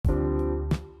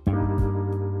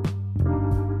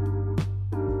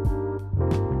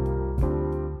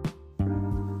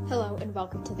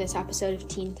welcome to this episode of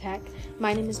Teen Tech.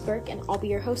 My name is Burke, and I'll be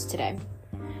your host today.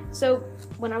 So,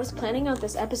 when I was planning out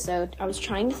this episode, I was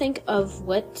trying to think of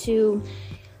what to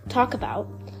talk about,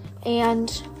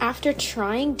 and after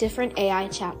trying different AI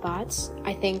chatbots,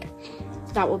 I think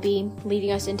that will be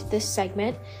leading us into this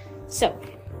segment. So,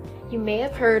 you may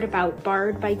have heard about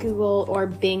Bard by Google or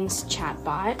Bing's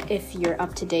chatbot if you're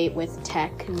up to date with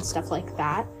tech and stuff like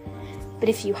that. But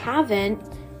if you haven't,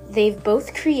 both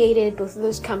of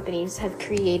those companies have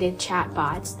created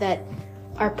chatbots that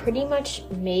are pretty much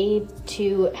made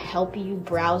to help you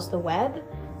browse the web.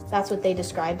 That's what they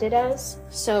described it as.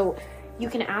 So you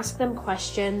can ask them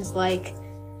questions like,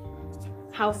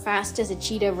 how fast does a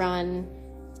cheetah run?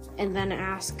 And then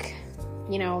ask,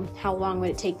 how long would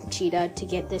it take the cheetah to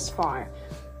get this far?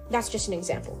 That's just an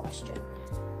example question.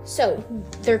 So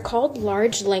they're called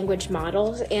large language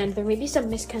models, and there may be some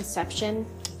misconception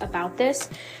about this,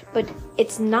 but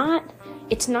it's not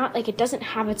like it doesn't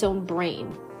have its own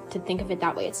brain, to think of it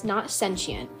that way. It's not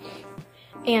sentient.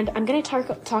 And I'm going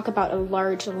to talk about a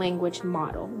large language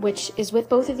model, which is what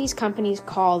both of these companies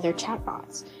call their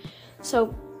chatbots.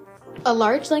 So a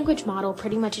large language model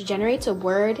pretty much generates a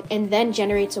word and then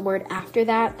generates a word after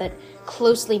that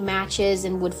closely matches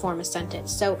and would form a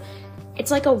sentence. So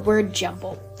it's like a word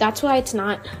jumble. That's why it's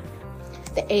not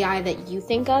the AI that you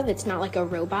think of. It's not like a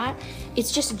robot.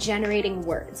 It's just generating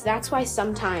words. That's why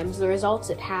sometimes the results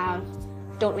it have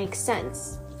don't make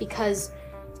sense, because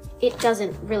it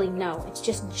doesn't really know. It's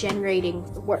just generating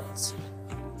words.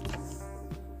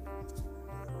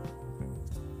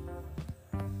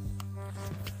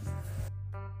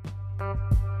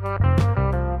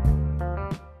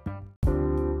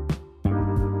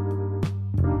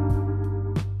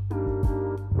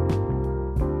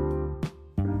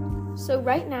 So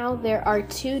right now, there are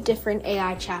two different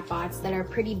AI chatbots that are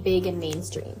pretty big and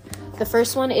mainstream. The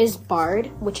first one is Bard,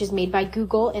 which is made by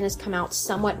Google and has come out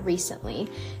somewhat recently.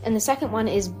 And the second one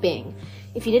is Bing.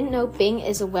 If you didn't know, Bing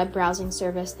is a web browsing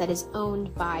service that is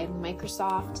owned by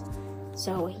Microsoft.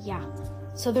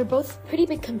 So they're both pretty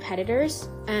big competitors,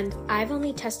 and I've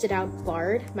only tested out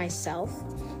Bard myself.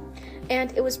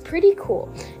 And it was pretty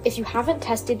cool. If you haven't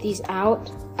tested these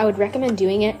out, I would recommend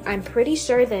doing it. I'm pretty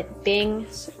sure that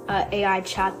Bing's AI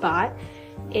chatbot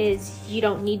you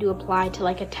don't need to apply to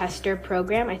like a tester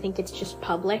program. I think it's just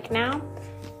public now.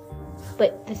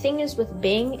 But the thing is with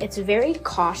Bing, it's very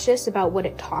cautious about what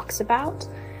it talks about.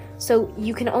 So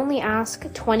you can only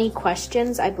ask 20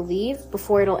 questions, I believe,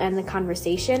 before it'll end the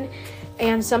conversation.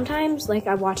 And sometimes, like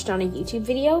I watched on a YouTube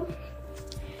video,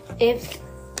 if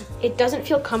it doesn't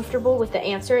feel comfortable with the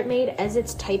answer it made as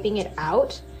it's typing it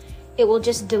out, it will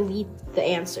just delete the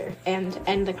answer and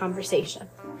end the conversation.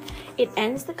 It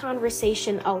ends the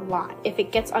conversation a lot. If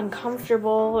it gets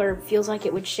uncomfortable or feels like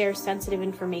it would share sensitive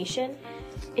information,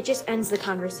 it just ends the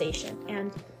conversation.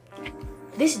 And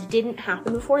this didn't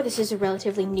happen before. This is a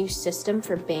relatively new system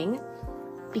for Bing,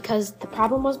 because the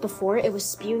problem was before it was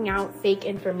spewing out fake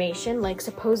information, like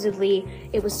supposedly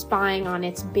it was spying on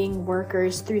its Bing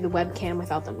workers through the webcam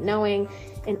without them knowing,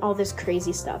 and all this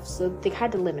crazy stuff, so they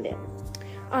had to limit it.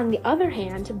 On the other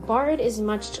hand, Bard is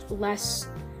much less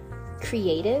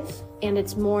creative, and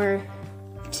it's more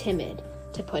timid,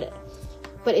 to put it.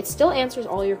 But it still answers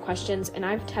all your questions, and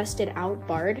I've tested out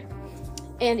Bard,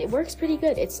 and it works pretty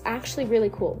good. It's actually really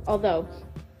cool, although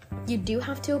you do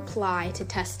have to apply to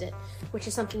test it, which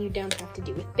is something you don't have to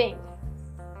do with Bing.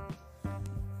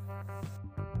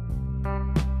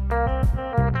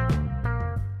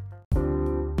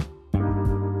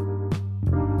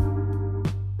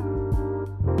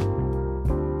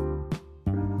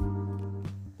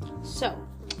 So,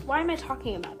 why am I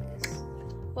talking about this?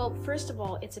 Well, first of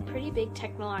all, it's a pretty big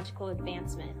technological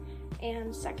advancement.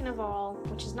 And second of all,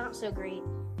 which is not so great,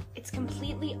 it's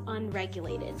completely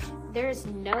unregulated. There is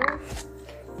no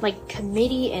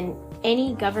committee in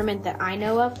any government that I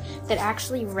know of that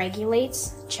actually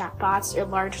regulates chatbots or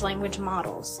large language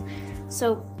models.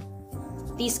 So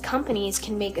these companies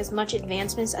can make as much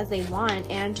advancements as they want,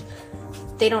 and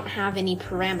they don't have any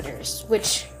parameters,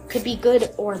 which could be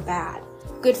good or bad.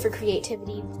 Good for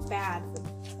creativity, bad.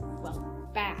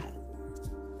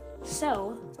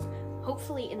 So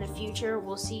hopefully in the future,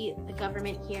 we'll see the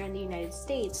government here in the United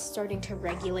States starting to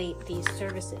regulate these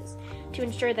services to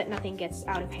ensure that nothing gets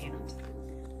out of hand.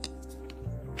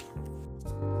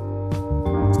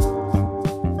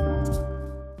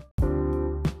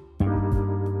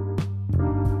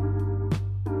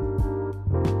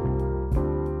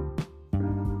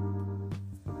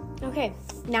 Okay,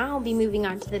 now I'll be moving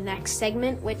on to the next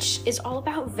segment, which is all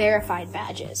about verified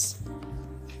badges.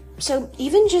 So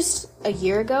even just a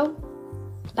year ago,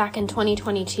 back in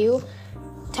 2022,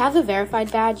 To have a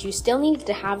verified badge, you still need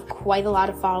to have quite a lot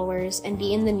of followers and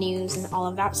be in the news and all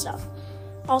of that stuff.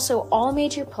 Also, all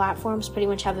major platforms pretty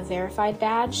much have a verified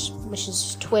badge, which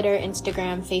is Twitter,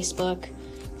 Instagram, Facebook,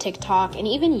 TikTok, and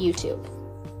even YouTube.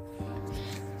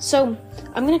 So,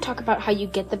 I'm going to talk about how you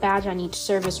get the badge on each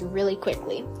service really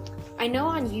quickly. I know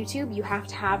on YouTube you have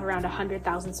to have around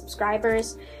 100,000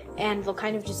 subscribers, and they'll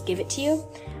kind of just give it to you.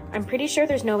 I'm pretty sure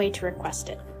there's no way to request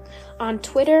it. On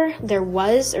Twitter, there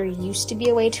was or used to be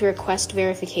a way to request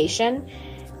verification,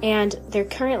 and there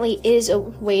currently is a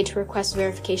way to request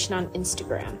verification on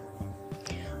Instagram.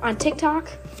 On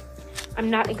TikTok, I'm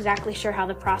not exactly sure how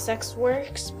the process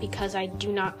works because I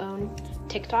do not own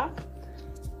TikTok,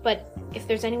 but if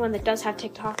there's anyone that does have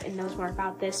TikTok and knows more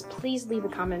about this, please leave a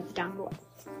comment down below.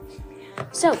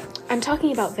 So, I'm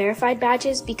talking about verified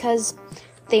badges because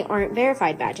they aren't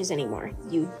verified badges anymore.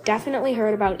 You definitely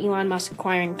heard about Elon Musk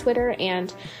acquiring Twitter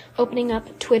and opening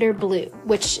up Twitter Blue,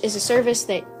 which is a service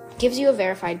that gives you a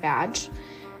verified badge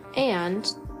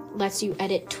and lets you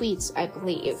edit tweets, I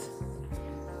believe.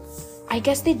 I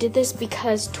guess they did this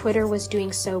because Twitter was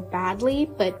doing so badly,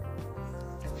 but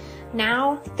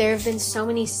now there have been so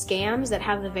many scams that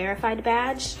have the verified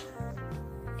badge,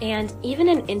 and even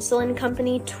an insulin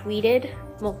company tweeted,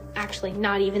 well, actually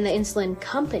not even the insulin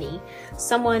company,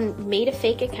 someone made a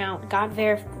fake account,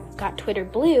 got Twitter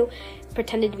Blue,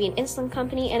 pretended to be an insulin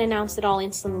company, and announced that all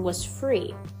insulin was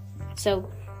free. So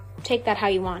take that how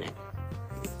you want it.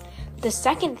 The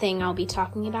second thing I'll be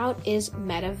talking about is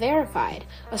Meta Verified,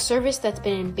 a service that's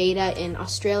been in beta in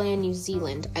Australia and New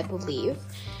Zealand, I believe,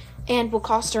 and will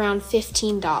cost around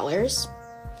 $15.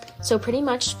 So pretty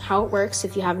much how it works,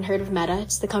 if you haven't heard of Meta,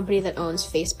 it's the company that owns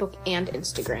Facebook and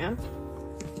Instagram.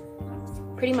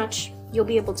 Pretty much, you'll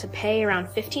be able to pay around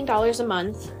 $15 a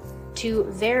month to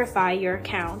verify your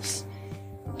accounts,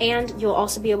 and you'll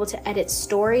also be able to edit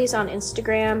stories on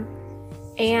Instagram,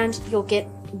 and you'll get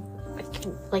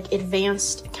like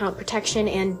advanced account protection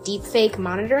and deepfake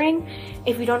monitoring.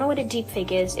 If you don't know what a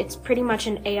deepfake is, it's pretty much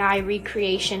an AI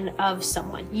recreation of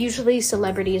someone, usually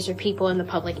celebrities or people in the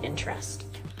public interest.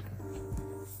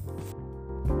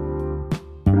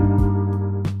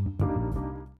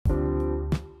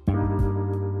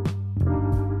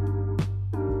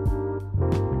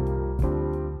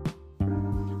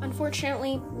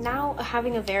 Unfortunately, now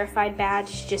having a verified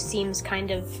badge just seems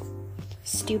kind of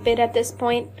stupid at this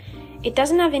point. It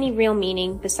doesn't have any real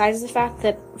meaning besides the fact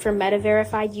that for Meta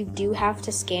Verified you do have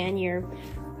to scan your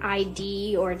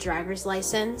ID or driver's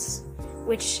license,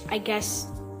 which I guess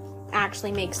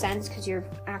actually makes sense because you're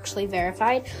actually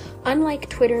verified. Unlike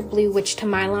Twitter Blue, which to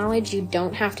my knowledge you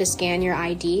don't have to scan your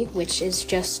ID, which is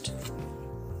just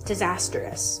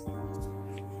disastrous.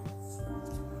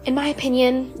 In my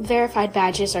opinion, verified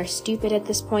badges are stupid at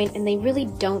this point and they really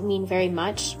don't mean very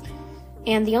much.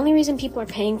 And the only reason people are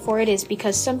paying for it is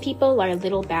because some people are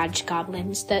little badge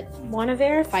goblins that want a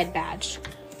verified badge.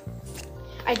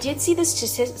 I did see this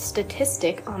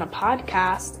statistic on a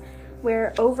podcast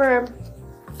where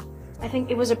I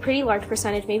think it was a pretty large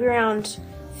percentage, maybe around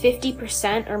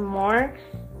 50% or more,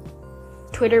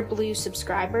 Twitter Blue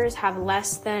subscribers have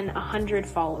less than 100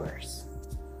 followers.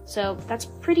 So that's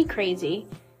pretty crazy.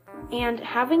 And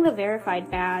having the verified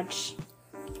badge,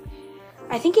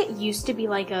 I think it used to be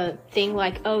like a thing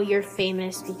like, oh, you're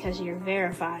famous because you're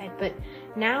verified, but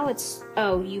now it's,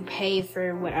 oh, you pay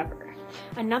for whatever.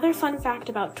 Another fun fact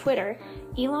about Twitter,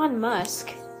 Elon Musk,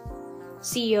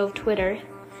 CEO of Twitter,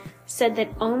 said that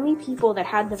only people that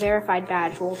had the verified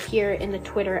badge will appear in the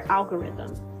Twitter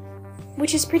algorithm,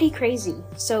 which is pretty crazy.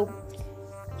 So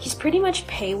he's pretty much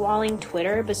paywalling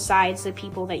Twitter besides the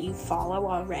people that you follow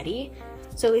already.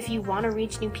 So if you want to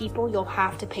reach new people, you'll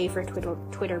have to pay for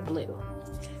Twitter Blue,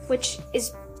 which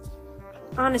is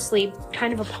honestly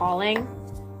kind of appalling.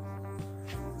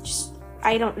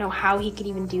 I don't know how he could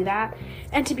even do that.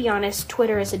 And to be honest,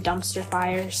 Twitter is a dumpster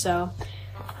fire, so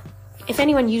if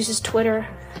anyone uses Twitter,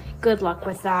 good luck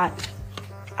with that.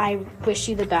 I wish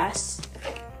you the best.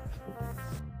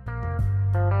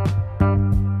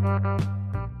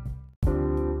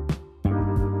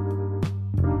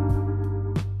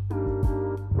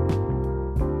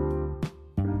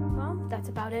 That's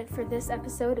about it for this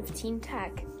episode of Teen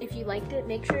Tech. If you liked it,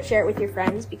 make sure to share it with your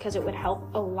friends because it would help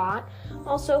a lot.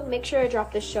 Also, make sure to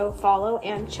drop this show a follow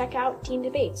and check out Teen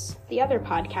Debates, the other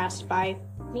podcast by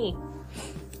me.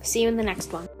 See you in the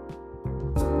next one.